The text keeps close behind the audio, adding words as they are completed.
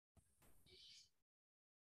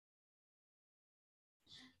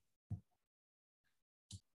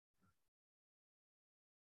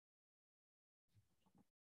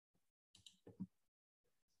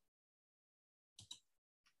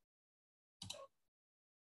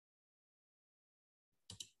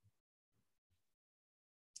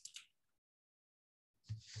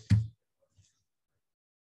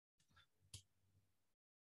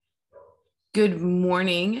Good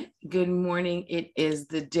morning. Good morning. It is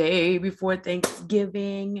the day before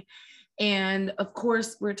Thanksgiving. And of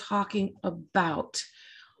course, we're talking about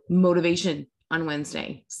motivation on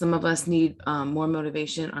Wednesday. Some of us need more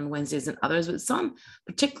motivation on Wednesdays than others, but some,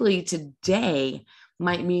 particularly today,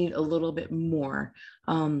 might need a little bit more.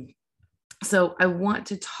 So I want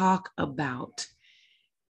to talk about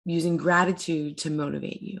using gratitude to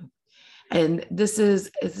motivate you. And this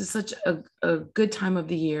is such a good time of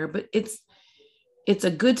the year, but it's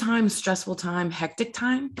a good time, stressful time, hectic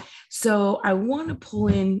time. So I want to pull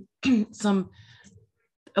in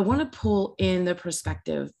the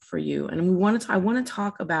perspective for you. And I want to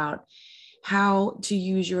talk about how to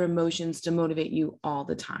use your emotions to motivate you all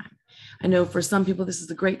the time. I know for some people, this is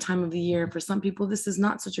a great time of the year. For some people, this is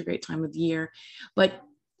not such a great time of the year, but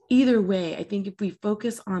either way, I think if we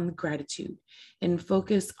focus on gratitude and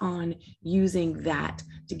focus on using that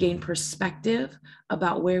to gain perspective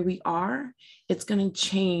about where we are, it's going to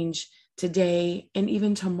change today and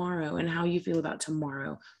even tomorrow and how you feel about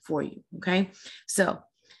tomorrow for you. Okay. So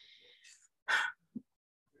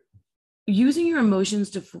using your emotions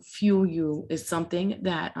to fuel you is something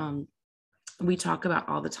that we talk about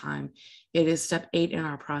all the time. It is step 8 in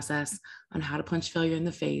our process on how to punch failure in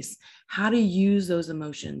the face, how to use those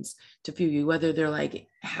emotions to fuel you, whether they're like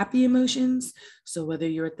happy emotions. So whether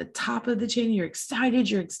you're at the top of the chain, you're excited,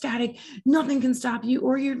 you're ecstatic, nothing can stop you,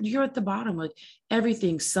 or you're at the bottom, like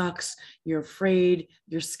everything sucks, you're afraid,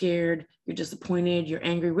 you're scared, you're disappointed, you're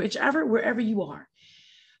angry, wherever you are.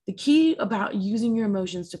 The key about using your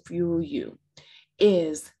emotions to fuel you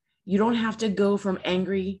is you don't have to go from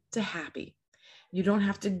angry to happy. You don't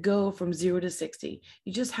have to go from 0 to 60.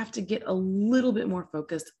 You just have to get a little bit more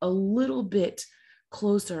focused, a little bit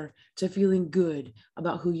closer to feeling good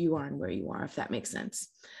about who you are and where you are, if that makes sense.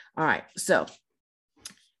 All right. So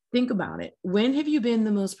think about it. When have you been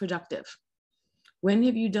the most productive? When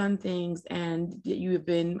have you done things and you have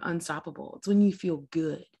been unstoppable? It's when you feel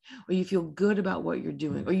good, or you feel good about what you're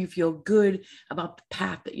doing, or you feel good about the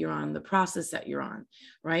path that you're on, the process that you're on,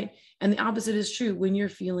 right? And the opposite is true. When you're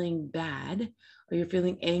feeling bad, or you're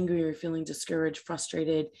feeling angry, or you're feeling discouraged,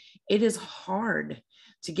 frustrated, it is hard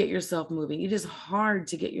to get yourself moving. It is hard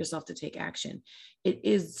to get yourself to take action. It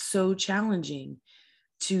is so challenging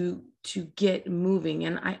to get moving.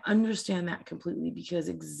 And I understand that completely, because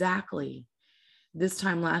exactly this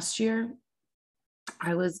time last year,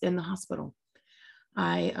 I was in the hospital.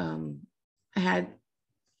 I had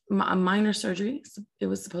a minor surgery. It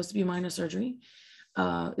was supposed to be a minor surgery,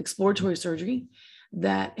 exploratory surgery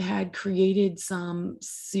that had created some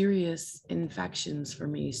serious infections for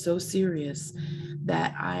me, so serious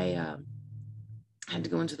that I had to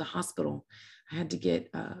go into the hospital. I had to get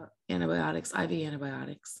antibiotics, IV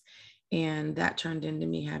antibiotics. And that turned into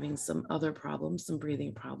me having some other problems, some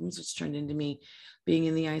breathing problems, which turned into me being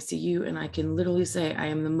in the ICU. And I can literally say I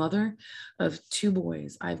am the mother of 2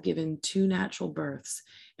 boys. I've given 2 natural births.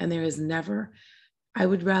 And there is never, I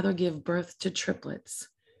would rather give birth to triplets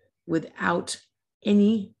without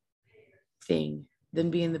anything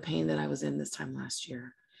than be in the pain that I was in this time last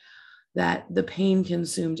year. That the pain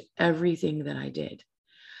consumed everything that I did.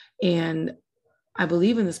 And I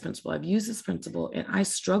believe in this principle. I've used this principle, and I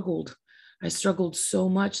struggled so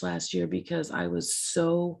much last year because I was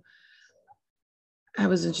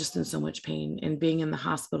just in so much pain, and being in the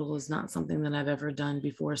hospital is not something that I've ever done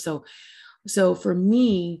before. So for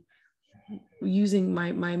me, using my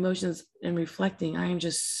emotions and reflecting, I am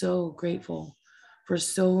just so grateful for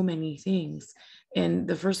so many things. And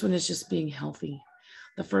the first one is just being healthy.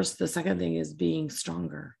 The second thing is being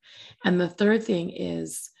stronger. And the third thing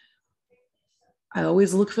is I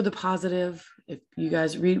always look for the positive. If you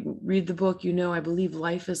guys read the book, I believe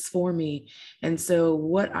life is for me. And so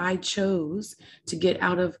what I chose to get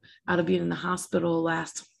out of being in the hospital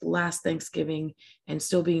last Thanksgiving and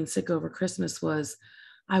still being sick over Christmas was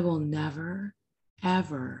I will never,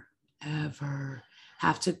 ever, ever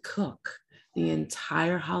have to cook the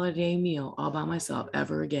entire holiday meal all by myself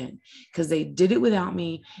ever again, because they did it without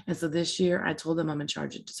me. And so this year I told them I'm in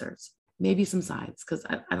charge of desserts, maybe some sides, because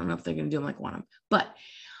I don't know if they're going to do them like I want them.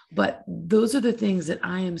 But those are the things that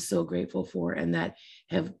I am so grateful for, and that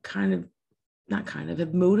have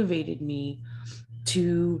have motivated me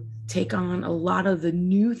to take on a lot of the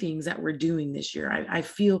new things that we're doing this year. I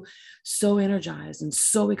feel so energized and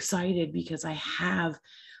so excited because I have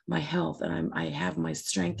my health, and I have my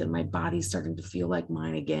strength, and my body's starting to feel like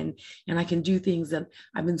mine again. And I can do things that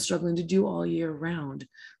I've been struggling to do all year round,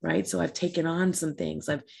 right? So I've taken on some things.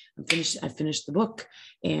 I finished the book,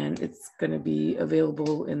 and it's going to be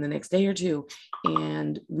available in the next day or two.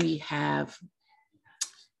 And we have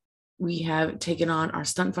we have taken on our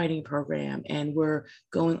stunt fighting program, and we're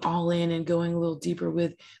going all in and going a little deeper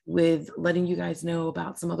with letting you guys know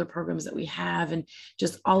about some other programs that we have and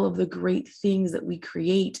just all of the great things that we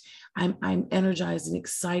create. I'm energized and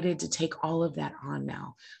excited to take all of that on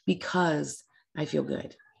now because I feel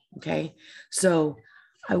good. Okay. So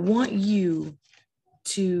I want you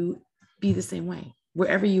to be the same way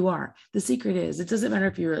wherever you are. The secret is, it doesn't matter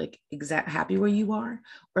if you're like happy where you are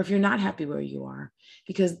or if you're not happy where you are,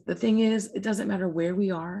 because the thing is, it doesn't matter where we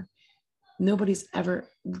are. Nobody's ever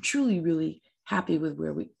truly really happy with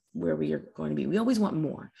where we are going to be. We always want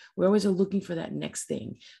more. We always are looking for that next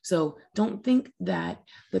thing. So don't think that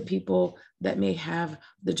the people that may have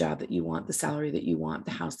the job that you want, the salary that you want,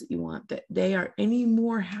 the house that you want, that they are any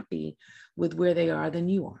more happy with where they are than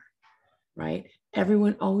you are, right?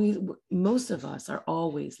 Everyone always, most of us are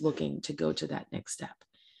always looking to go to that next step.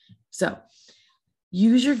 So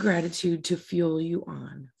use your gratitude to fuel you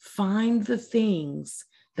on. Find the things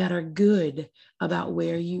that are good about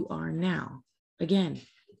where you are now. Again,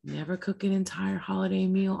 never cook an entire holiday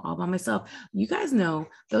meal all by myself. You guys know,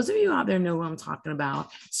 those of you out there know what I'm talking about,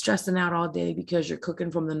 stressing out all day because you're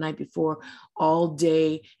cooking from the night before all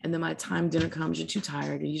day. And then by the time dinner comes, you're too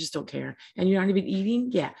tired and you just don't care. And you're not even eating.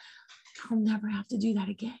 Yeah. I'll never have to do that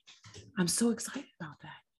again. I'm so excited about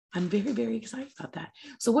that. I'm very, very excited about that.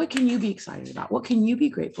 So what can you be excited about? What can you be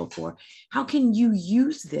grateful for? How can you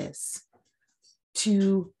use this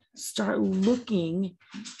to start looking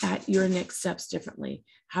at your next steps differently?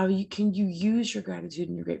 Can you use your gratitude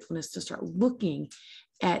and your gratefulness to start looking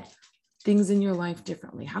at things in your life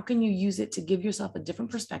differently? How can you use it to give yourself a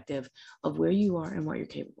different perspective of where you are and what you're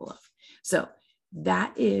capable of? So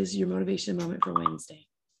that is your motivation moment for Wednesday.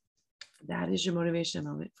 That is your motivation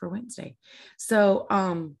moment for Wednesday. So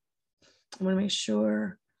I want to make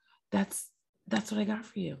sure that's what I got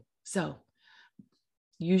for you. So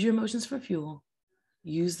use your emotions for fuel.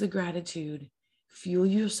 Use the gratitude. Fuel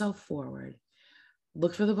yourself forward.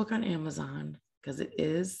 Look for the book on Amazon because it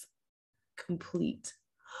is complete.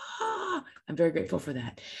 I'm very grateful for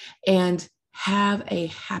that. And have a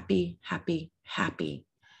happy, happy, happy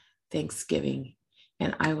Thanksgiving.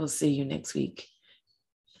 And I will see you next week.